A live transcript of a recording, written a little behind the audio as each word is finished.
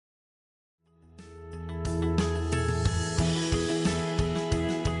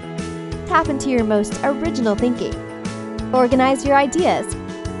tap into your most original thinking, organize your ideas,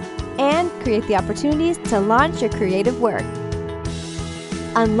 and create the opportunities to launch your creative work.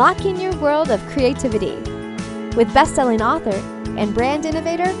 Unlocking your world of creativity with best-selling author and brand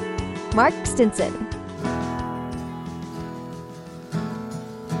innovator, Mark Stinson.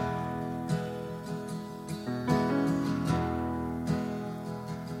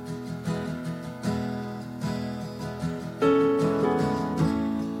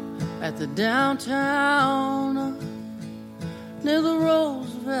 At the downtown near the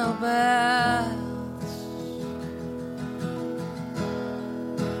Roosevelt Baths,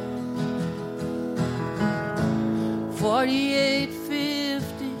 48.50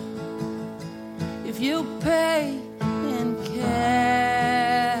 if you pay in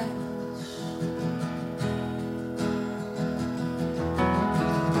cash.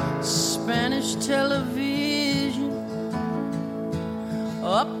 Spanish television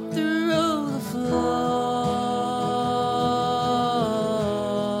up through the floor.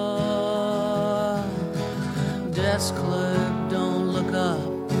 Desk clerk don't look up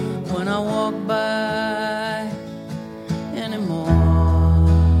when I walk by anymore.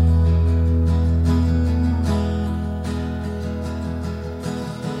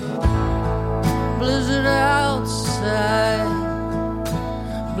 Blizzard outside,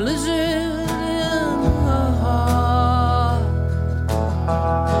 blizzard in the heart.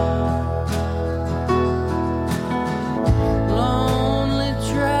 Lonely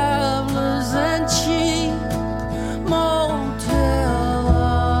travelers and cheap motel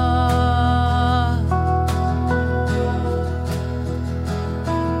art.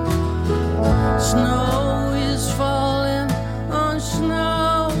 Snow is falling on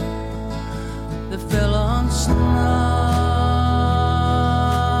snow that fell on snow.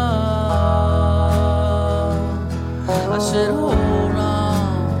 I said, hold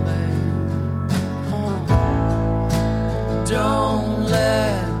on, babe, don't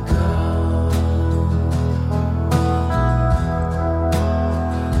let go.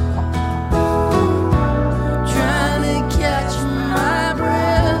 Trying to catch my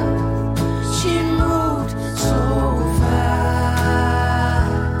breath, she moved so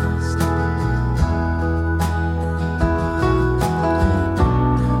fast.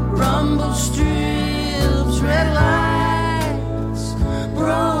 Rumble strips, red lights,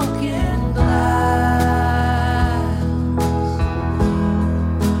 broken glass.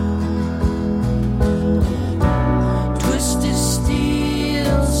 Twisted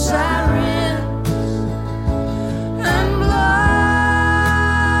steel sirens and blood.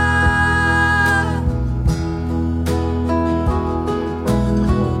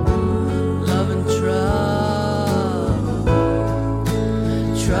 Love and trouble,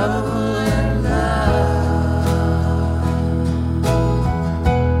 trouble and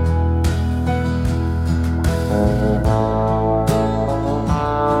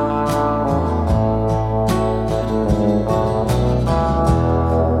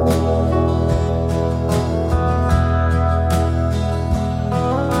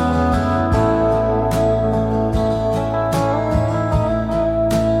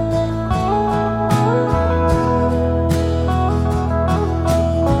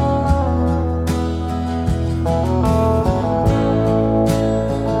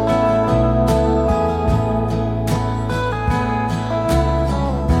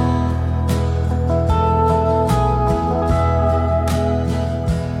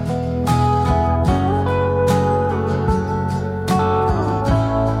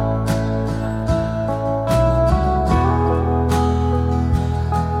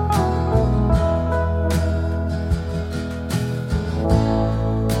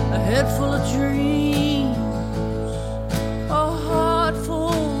a head full of dreams, a heart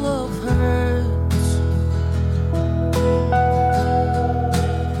full of hurts.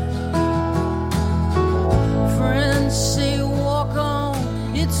 Friends say walk on,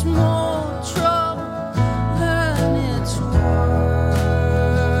 it's more trouble than it's worth.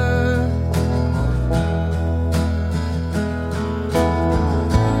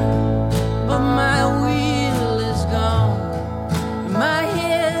 But my wheel is gone, my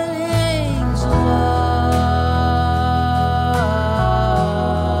head hangs low.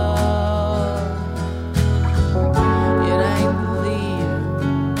 It ain't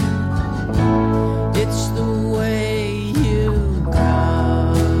leaving, it's the way you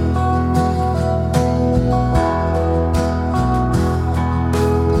come.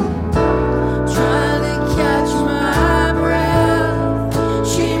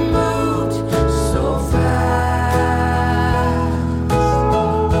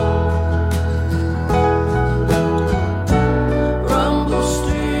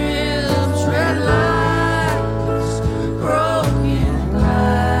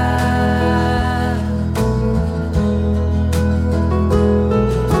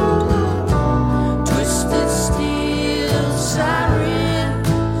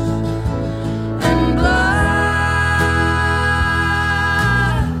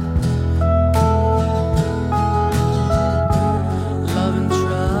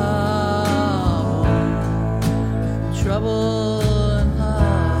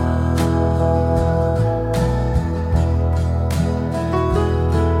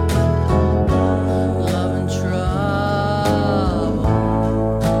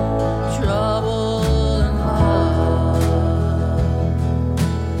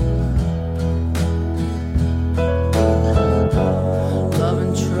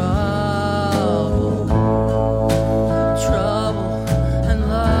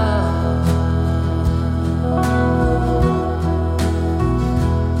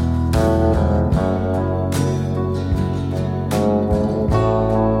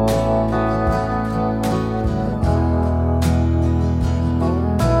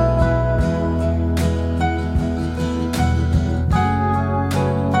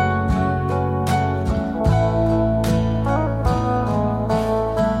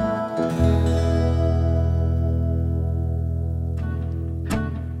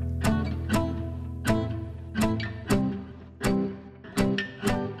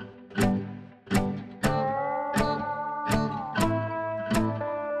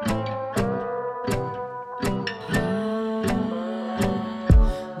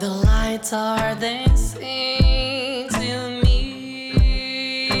 it's hard they sing to me.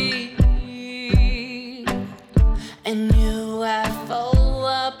 And you have full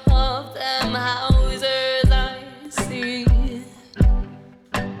up of them houses I see.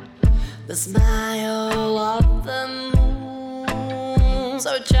 The smile of the moon,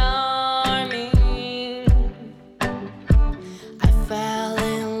 so charming. I fell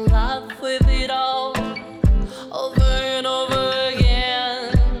in love with it all, over and over again.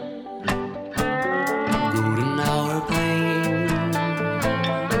 Golden hour pain,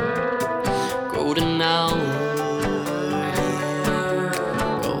 golden hour,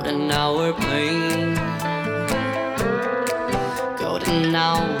 golden hour pain, golden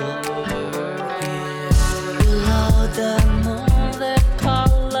hour. Below the moon, the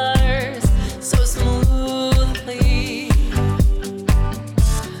colors so smoothly,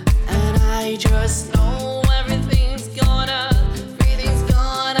 and I just know everything's gonna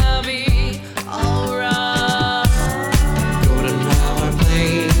be alright. Golden hour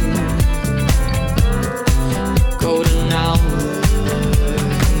pain, golden hour,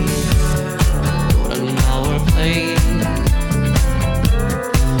 golden hour pain,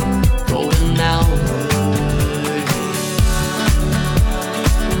 golden hour.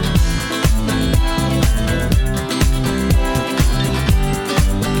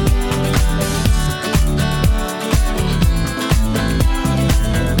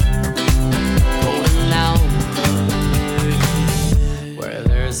 Where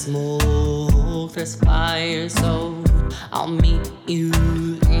there's smoke, there's fire, so I'll meet you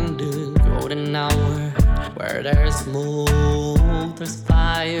in the golden hour. Where there's smoke, there's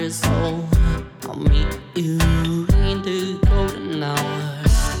fire, so I'll meet you in the golden hour.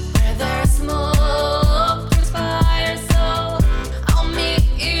 Where there's smoke, there's fire, so I'll meet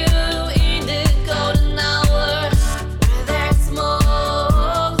you in the golden hour. Where there's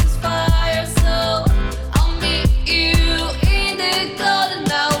smoke, there's fire, so I'll meet you in the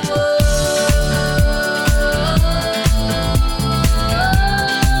golden hour.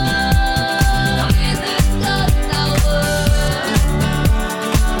 In the golden hour.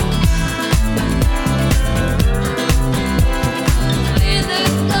 In the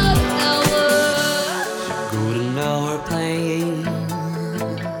golden hour. Golden hour playing,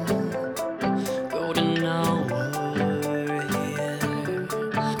 golden hour here,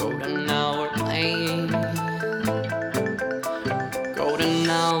 golden hour playing, golden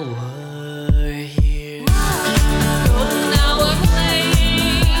hour here, golden hour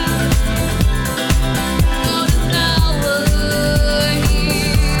playing, golden hour here,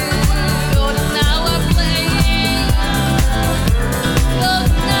 golden hour playing,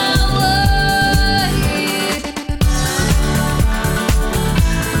 golden hour here.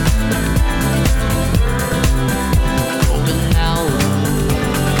 Golden hour.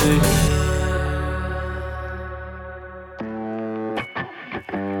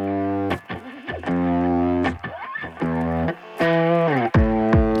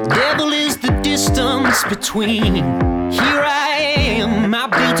 Devil is the distance between. Here I am, I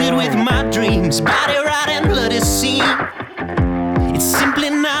built it with my dreams. Body right and bloody scene. It's simply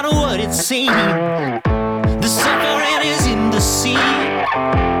not what it seems. The suffering is in the sea.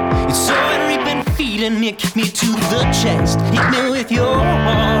 It's so reaping feet and it kicked me to the chest. Hit me with your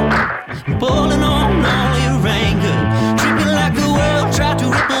heart, pulling on all your anger. Treat me like the world tried to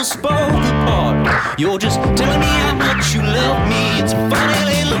rip us both apart. You're just telling me how much you love me. It's a funny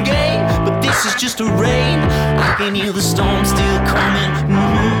little game, but this is just a rain. I can hear the storm still coming.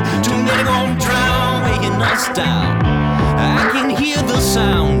 Too many gonna drown, weighing us down. I can hear the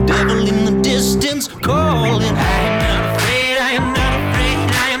sound, devil in the distance calling. I am not afraid, I am not afraid,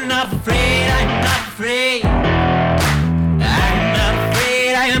 I am not afraid, I am not afraid. I am not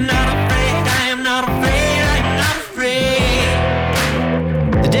afraid, I am not afraid, I am not afraid, I am not afraid.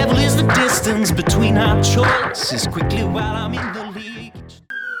 The devil is the distance between our choices, quickly while I'm in the league.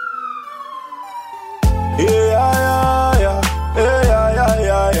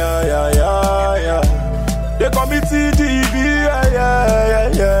 They call me TDB,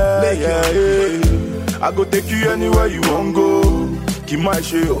 I go take you anywhere you want go. Keep my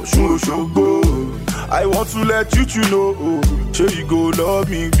share, show go. I want to let you know, sure you go love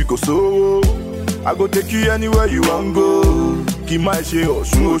me because so. I go take you anywhere you want go. Keep my share,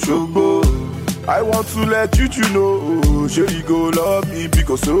 show go. I want to let you know, sure you go love me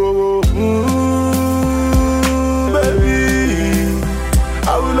because so. Baby,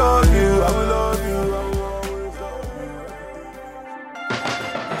 I will love you, I will love you.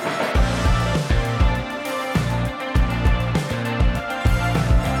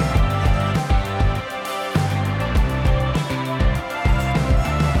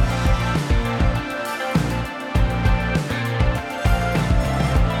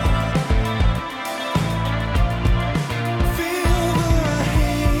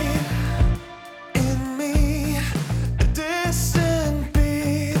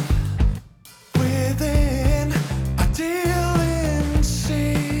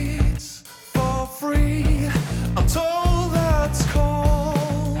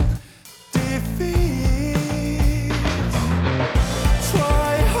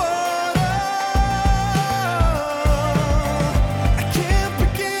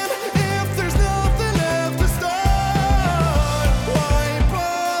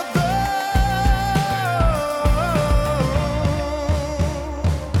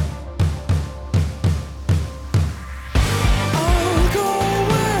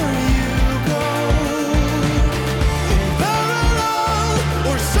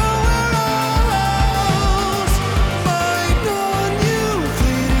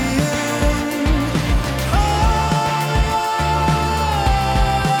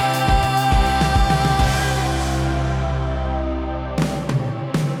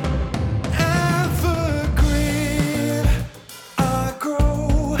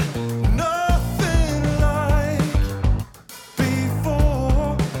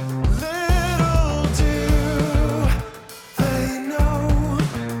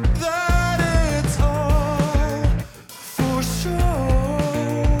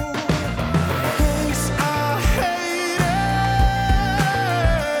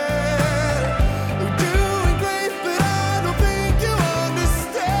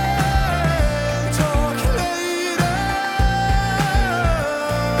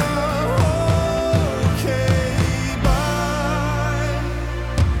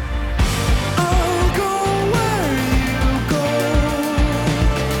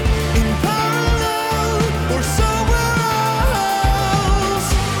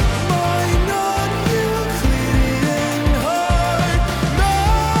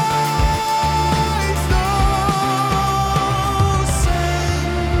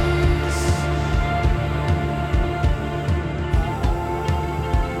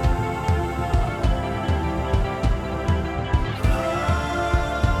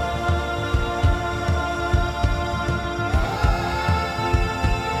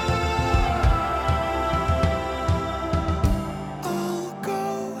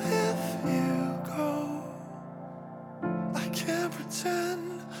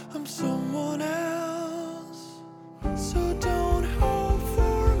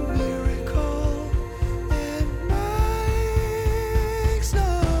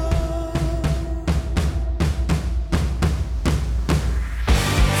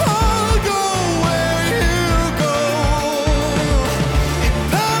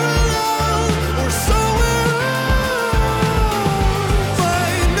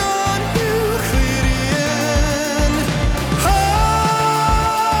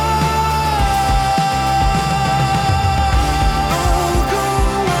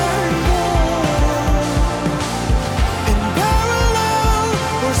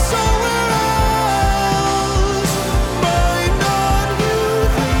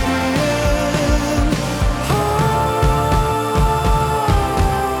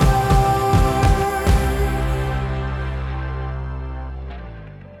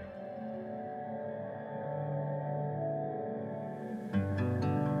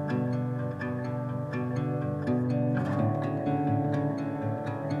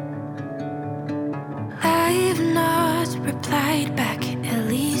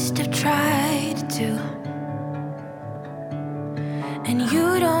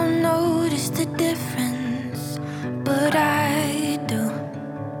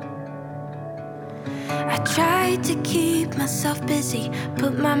 myself busy,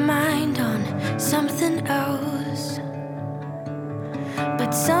 put my mind on something else. But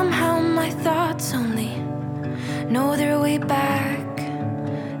somehow my thoughts only know their way back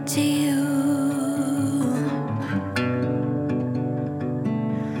to you.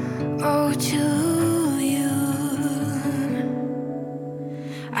 Oh, to you.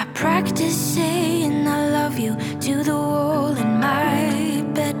 I practice saying I love you to the wall in my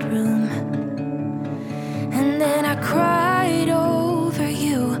bedroom. And then I cried over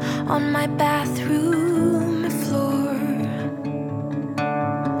you on my bathroom floor.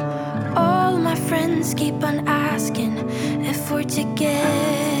 All my friends keep on asking if we're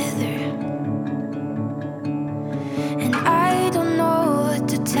together, and I don't know what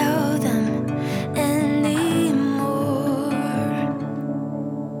to tell them anymore.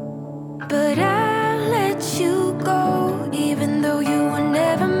 But I'll let you go, even though you were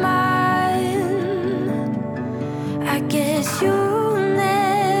never mine. I guess you'll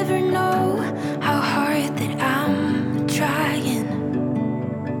never know how hard that I'm trying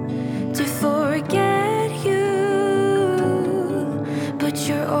to forget you, but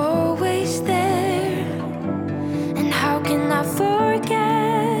you're always there. And how can I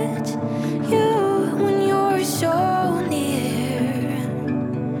forget you when you're so near?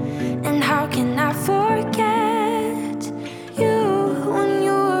 And how can I forget you when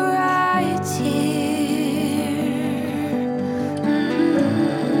you're right here?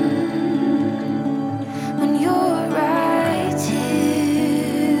 When you're right here.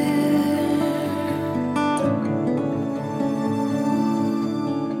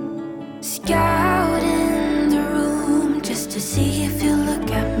 Scout in the room just to see if you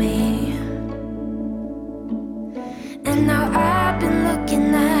look at me. And now I've been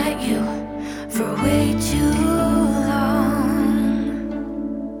looking at you for way too long.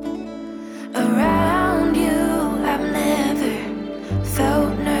 Around you I've never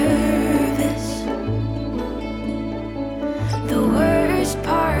felt nervous. The worst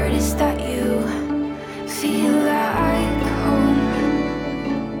part is that you feel like home.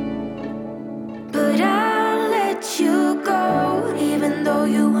 But I'll let you go, even though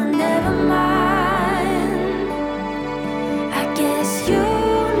you were never mine. I guess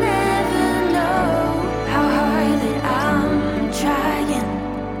you'll never know how hard that I'm trying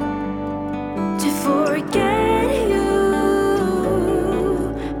to forget you,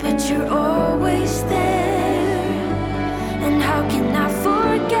 but you're always there. And how can I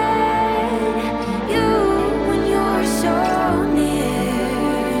forget you when you're so near?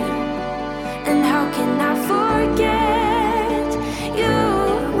 And how can I forget you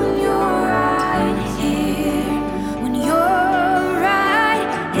when you're right here? When you're right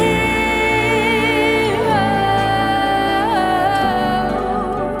here. Oh,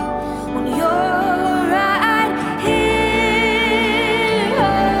 when you're right here.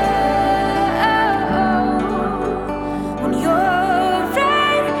 Oh, when you're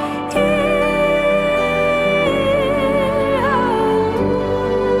right here.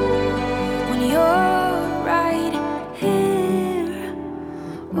 When you're right here.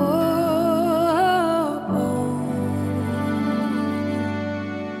 Oh,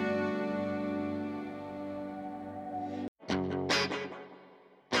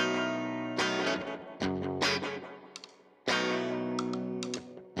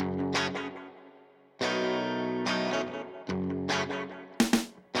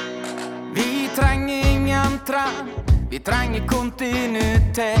 Vi trenger ingen trend, vi trenger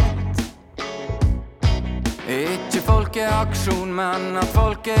kontinuitet. Ikke folkeaksjon, men at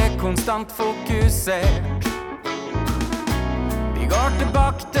folk er konstant fokusert. Vi går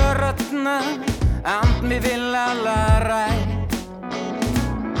tilbake til røttene, enten vi vil eller ei.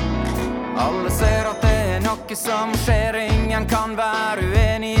 Alle ser at det er noe som skjer, ingen kan være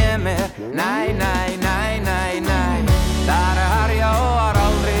uenige mer. Nei, nei, nei, nei, nei. Der er herja og har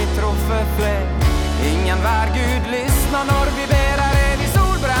aldri truffet fler. Ingen værgud lysner når vi ber, her er vi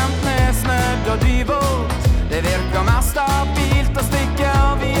solbrent, nedsnødd og dyvåt. Det virker mest stabilt å stikke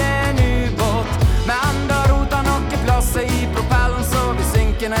av i en ubåt. Men da roter noe plasset i propellen, så vi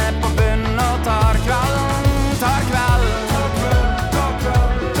synker ned på bunnen og tar kvelden, tar kvelden.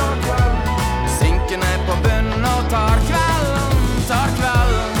 Synker ned på bunnen og tar kvelden, tar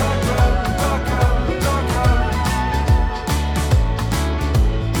kvelden.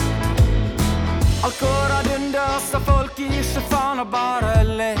 Alkora dunder, så folk gir seg faen og bare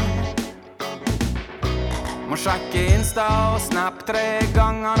ler. Må sjekke Insta og Snap 3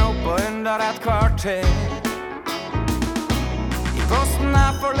 ganger nå på under et kvarter. I posten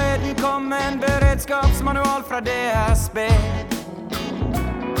her forleden kom en beredskapsmanual fra DSB.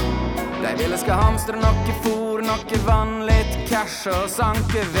 De ville skal hamstre noe fôr, noe vann, litt cash og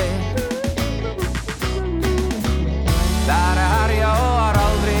sanke ved. Der herja og har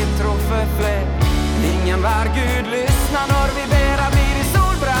aldri truffet fler. Ingen vær Gud lyssna når vi ber, blir vi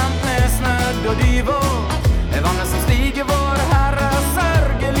solbrent med snødd og dyvåt. Vannet som stiger vår Herre,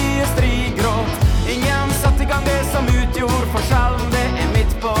 sørgelige strigråt. Ingen satt i gang det som utgjorde forskjellen. Det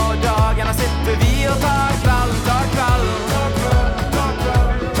midt på dagen, her sitter vi og tar kvelden, tar kvelden.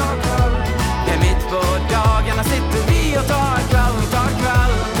 Det midt på dagen, her sitter vi og tar kvelden, tar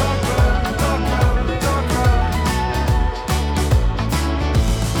kvelden.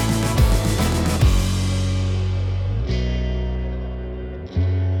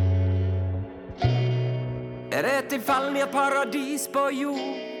 Det tilfeldig at paradis på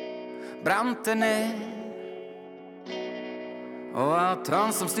jord brente ned, og at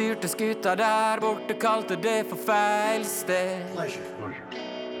han som styrte skuta der borte kalte det for feil sted.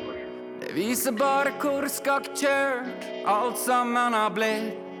 Det viser bare hvor skakkjørt alt sammen har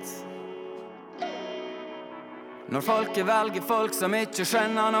blitt, når folket velger folk som ikke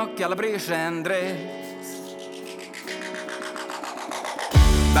skjønner nok eller bryr seg en dritt.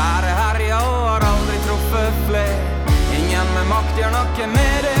 Bare herja og har aldri truffet fler. Ingen med makt gjør noe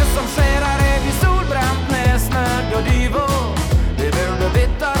med det som skjer. Her vi solbrent med snødd og dyvåt. Vi burde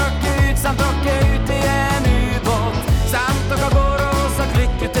bytta dere ut, sendt dere ut i en ubåt. Sendt dere går og sagt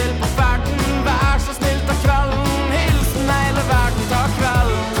lykke til på ferden. Vær så snill, ta kvelden. Hilsen hele verden, ta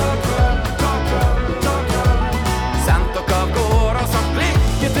kvelden. Sendt dere går og sagt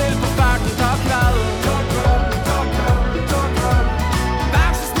lykke til på ferden, ta kvelden.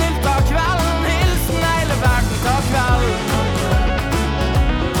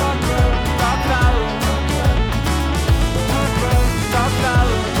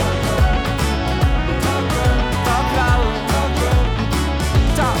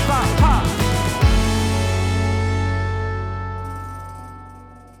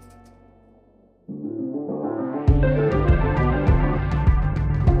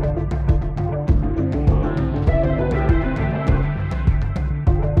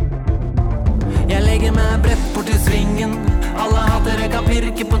 Alle hater jeg kan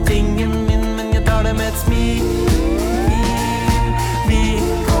pirke på tingen min, men jeg tar det med et smil.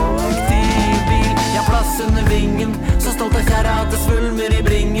 Kollektivbil. Jeg har plass under vingen, så stolt av kjære at det svulmer i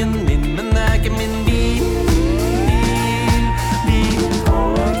bringen min, men det er ikke min bil.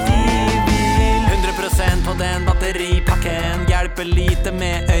 Kollektivbil. 100% på den batteripakken, hjelper lite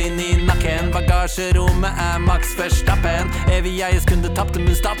med øyne i nakken. Bagasjerommet er Max Verstappen. Evig eieskunde tappte,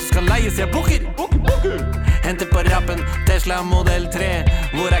 men status kan leies, jeg bukker. Henter på rappen, Tesla Model 3,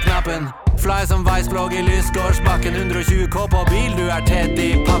 hvor er knappen? Fly som Vice-blogg i Lysgårdsbakken, 120k på bil, du er tett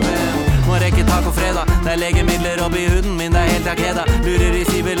i pappen. Må rekke taco fredag, det er legemidler opp i huden min, det er helt akeda. Lurer i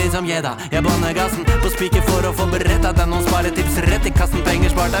sivet litt som jeda, jeg bånder gassen på spiker for å få berettet den. Noen sparer tips rett i kassen, penger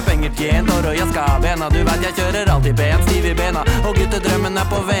spart er penger tjent. År og jeg skal ha bena, du vet jeg kjører alltid ben, stiv i bena. Og guttedrømmen er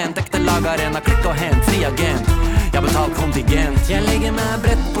på vent, ekte lagarena, klikk og hent, fri agent. Jeg har betalt kontingent. Jeg legger meg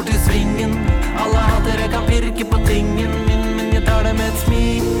brett bort i svingen. Alle hater jeg kan pirke på tingen min, men jeg tar det med et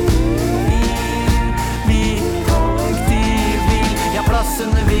smil. Kollektivbil. Jeg har plass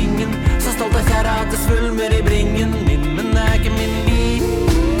under vingen, så stolt av kjære at det svulmer i bringen min, men det er ikke min bil.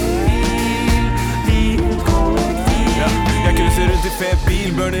 Jeg krysser rundt i fet bil,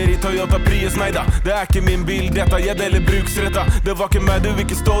 burner i Toyota Prius. Nei da, det er ikke min bil, dette jeg deler bruksretta. Det var ikke meg, du vil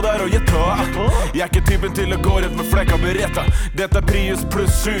ikke stå der og gjetta. Jeg er ikke typen til å gå rett med flekka beretta. Dette er Prius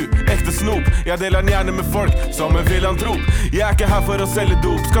pluss 7, ekte snop. Jeg deler den gjerne med folk som en filantrop. Jeg er ikke her for å selge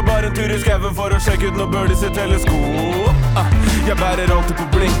dop, skal bare en tur i skaven for å sjekke ut når birdies i teleskop. Jeg bærer alltid på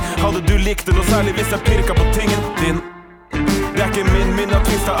bling. Hadde du likt det noe særlig hvis jeg pirka på tingen din? Det er ikke min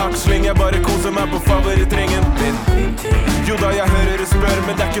artista aksling. Jeg bare koser meg på favorittringen din. Jo da, jeg hører du spør,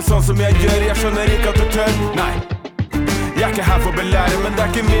 men det er ikke sånn som jeg gjør. Jeg skjønner ikke at du tør, nei. Jeg er ikke her for å belære, men det er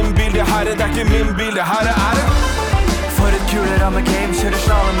ikke min bil, det her er. Det er ikke min bil, det her er det. For et kulere med game, kjører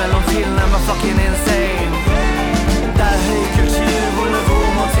slalom mellom filene med fucking insane. Det er høy kultur, hvor nivå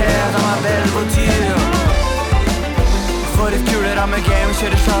må til, de er vel på tyr. For et kulere med game,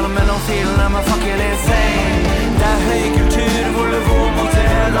 kjører slalom mellom filene med fucking insane. Det er høy kultur, hvor nivå må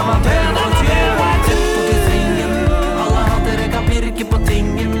til, de er vel på tyr. Tett på til svingen, alle hater jeg kan pirke på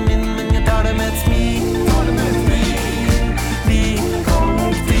tingen min, men jeg tar det med et smil.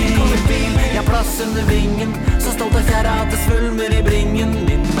 Kollektivbil. Jeg har plass under vingen, så stolt av kjære at det svulmer i bringen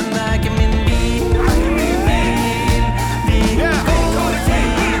min, men det er ikke min bil. Kollektivbil.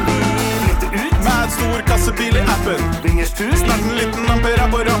 Med stor kassebil i appen. swingershus, snart en liten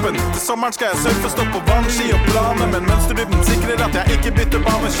ampere på rappen. Til sommeren skal jeg surfe, stå på vannski og plane, men mønsterdybden sikrer at jeg ikke bytter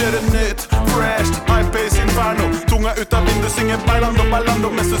bane. Kjører nytt, fresh, high pace inferno. Tunga ut av vinduet, synger bailando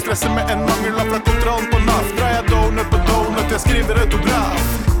mens du stresser med en mangel fra kontrollen på NAF. Drar jeg donut på donut, jeg skriver autograf.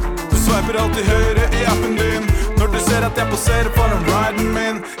 Du sveiper alltid høyre i appen din når du ser at jeg poserer foran riden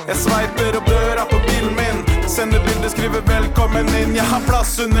min. Jeg sveiper opp døra på bilen min, sender bilder, skriver velkommen inn. Jeg har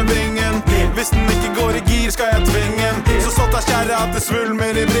plass under vingen, hvis den ikke går i gir skal jeg tvinge den. Så solgt av kjære at det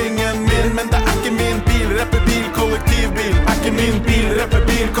svulmer i ringen min. Men det er ikke min bil, rappebil, kollektivbil. Er ikke min bil,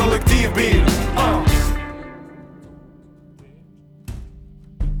 rappebil, kollektivbil.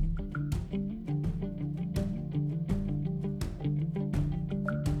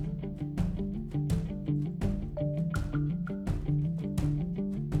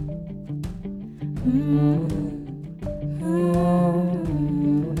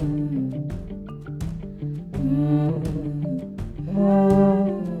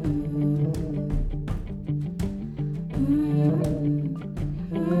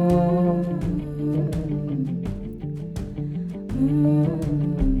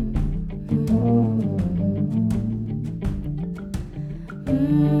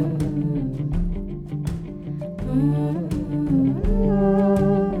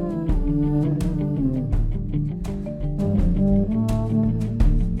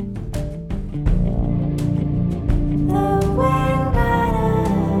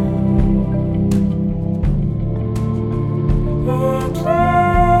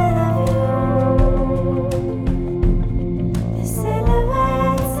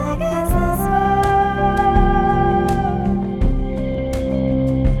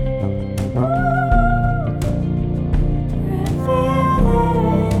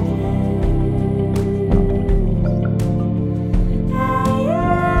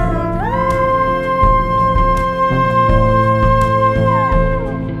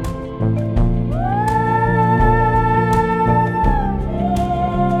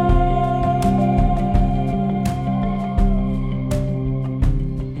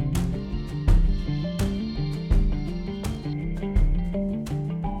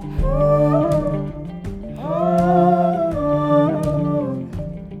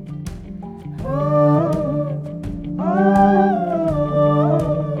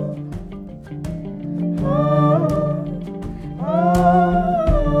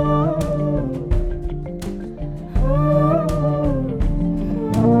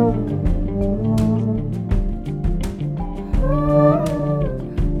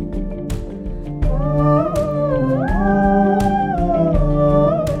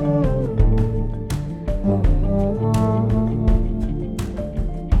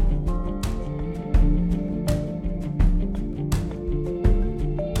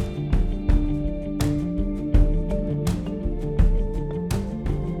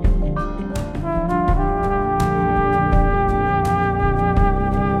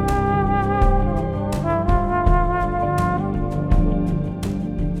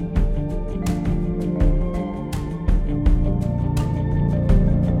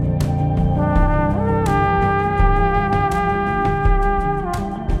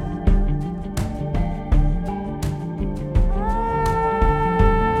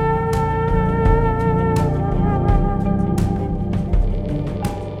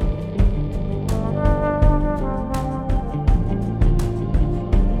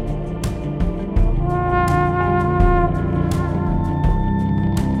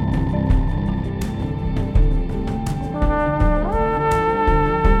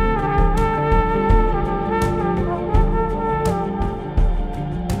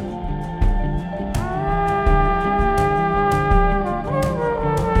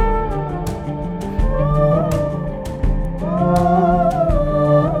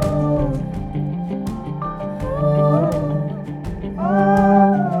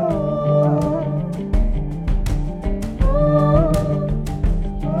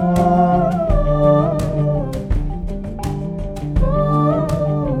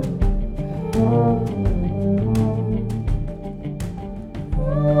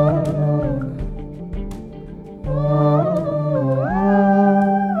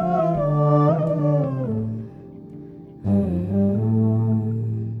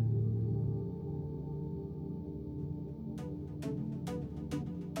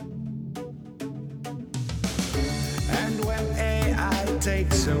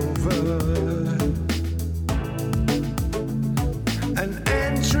 takes over. An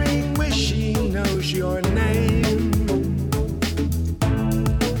answering machine knows your name.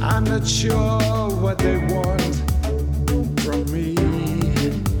 I'm not sure what they want from me.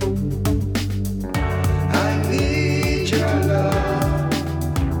 I need your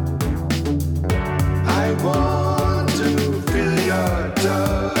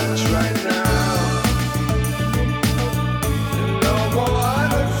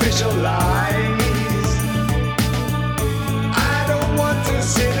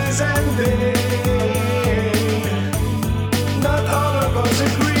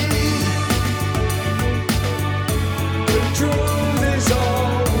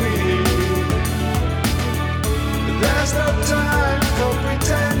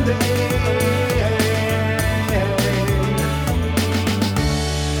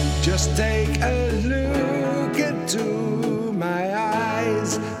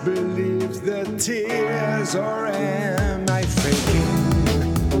eyes believe the tears, or am I faking?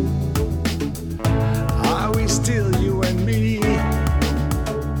 Are we still you and me,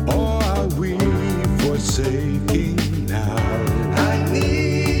 or are we forsaking now? I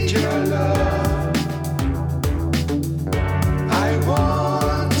need your love. I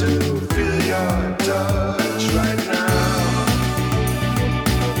want to feel your touch right now.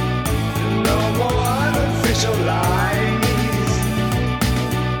 No more artificial lies.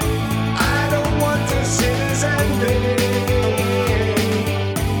 I don't want to see this ending.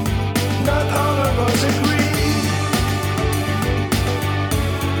 Not all of us agree.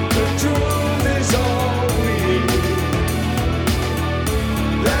 The truth is all we need.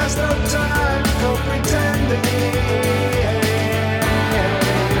 There's no time for pretending.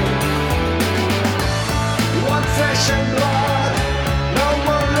 One flesh and blood, no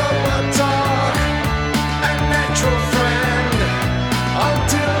more robot talk. A natural friend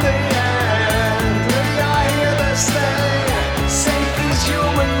until the end. We are here to stay, safe as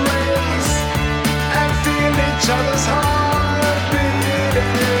human race, and feel each other's heart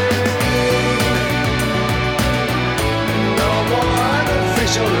beating. No more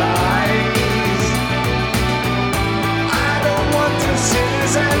artificial lies. I don't want to see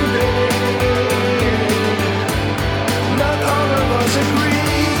this ending. Not all of us agree.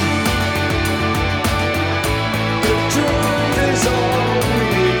 The truth is all we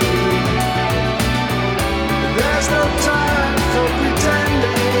need. There's no time for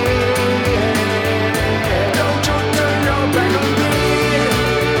pretending. Don't you turn your back on me.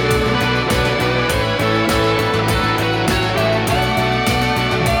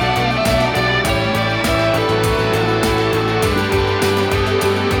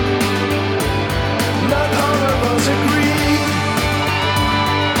 Not all of us agree.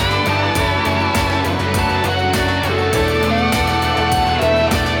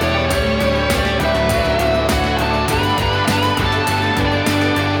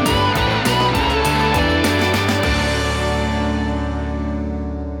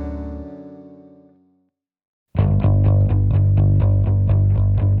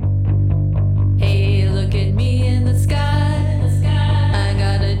 Hey, look at me in the sky. I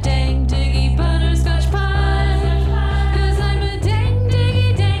got a dang diggy butterscotch pie. 'Cause I'm a dang diggy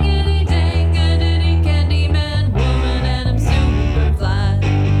dangity dangity candy man woman and I'm super fly.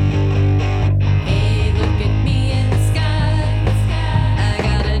 Hey, look at me in the sky. I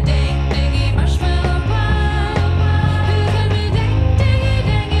got a dang diggy marshmallow pie. 'Cause I'm a dang diggy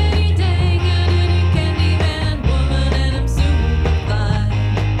dangity dangity candy man woman and I'm super fly.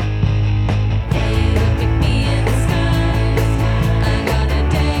 Hey, look at me in the sky. I got a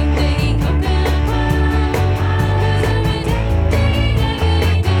dang diggy coconut pie. 'Cause I'm a dang diggy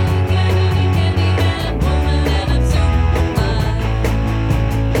dangity dangity candy man woman and I'm super fly.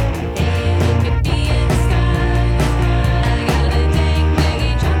 Hey, look at me in the sky. I got a dang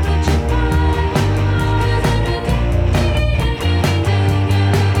diggy chocolate chip pie. 'Cause I'm a dang diggy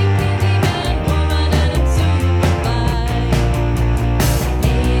dangity candy man woman and I'm super fly.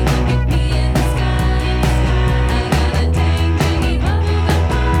 Hey, look at me in the sky. I got a dang diggy bubblegum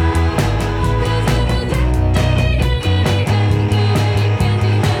pie. 'Cause I'm a dang diggy dangity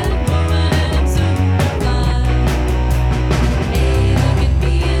candy man woman and I'm super fly. Hey, look at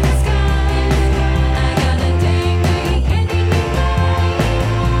me in the sky. I got a dang diggy candy cane pie.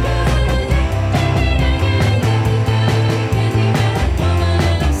 'Cause I'm a dang diggy candy man woman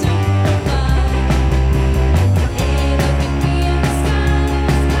and I'm super fly. Hey, look at me in the sky.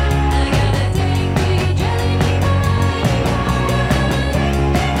 I got a dang diggy jelly bean pie. 'Cause I'm a dang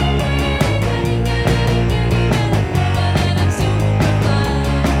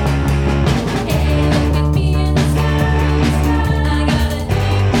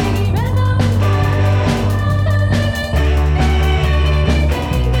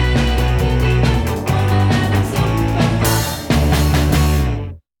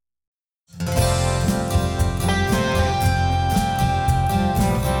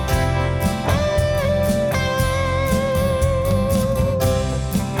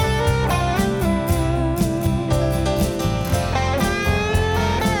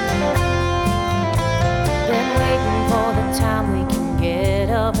Been waiting for the time we can get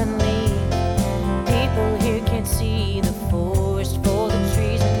up and leave. People here can't see the forest for the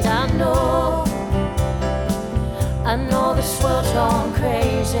trees, and I know this world's gone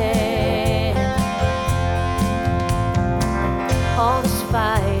crazy. All this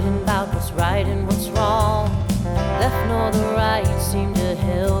fighting about what's right and what's wrong, left nor the right, seemed to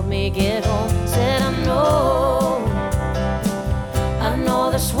help me get home. Said I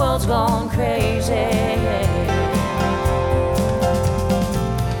know this world's gone crazy.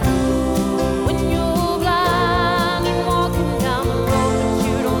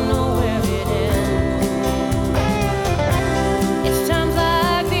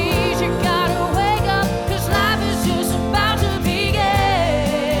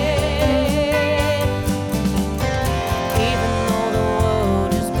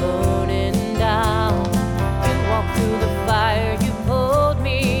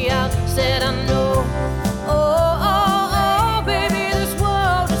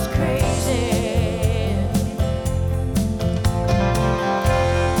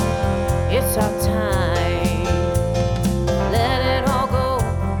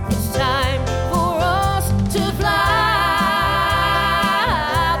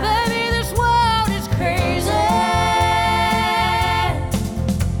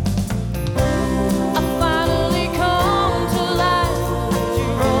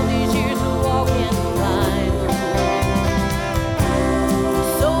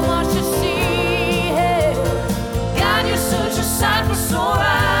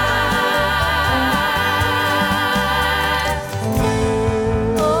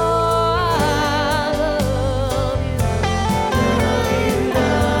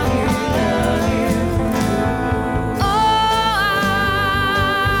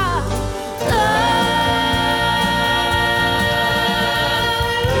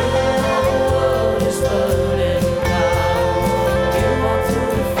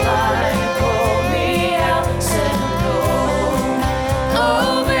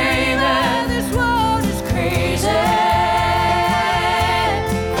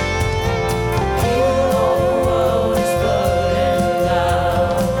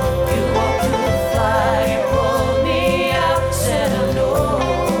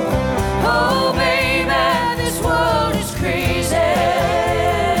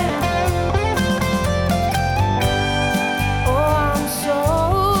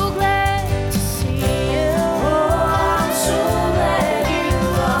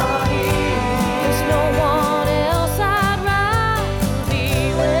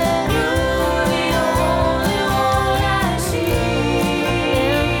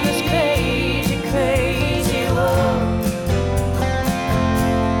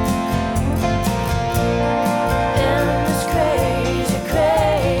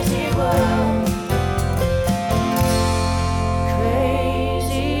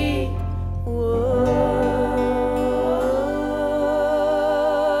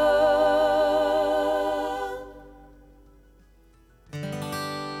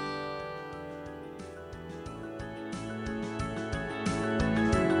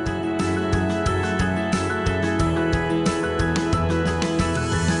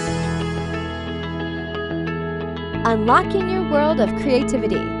 Unlocking Your World of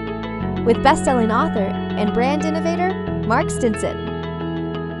Creativity with best-selling author and brand innovator Mark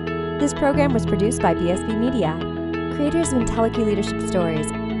Stinson. This program was produced by BSB Media, creators of IntelliKey Leadership Stories,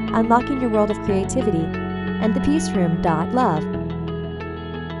 Unlocking Your World of Creativity, and thepeaceroom.love.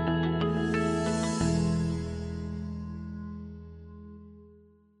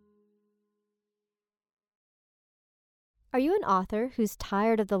 Are you an author who's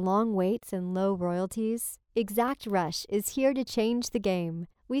tired of the long waits and low royalties? Exact Rush is here to change the game.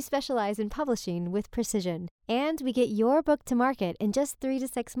 We specialize in publishing with precision, and we get your book to market in just 3 to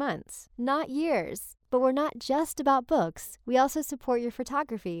 6 months, not years. But we're not just about books. We also support your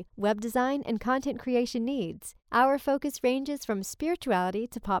photography, web design, and content creation needs. Our focus ranges from spirituality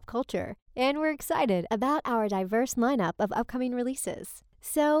to pop culture, and we're excited about our diverse lineup of upcoming releases.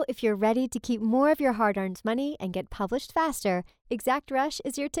 So, if you're ready to keep more of your hard-earned money and get published faster, Exact Rush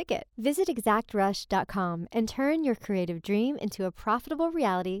is your ticket. Visit exactrush.com and turn your creative dream into a profitable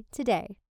reality today.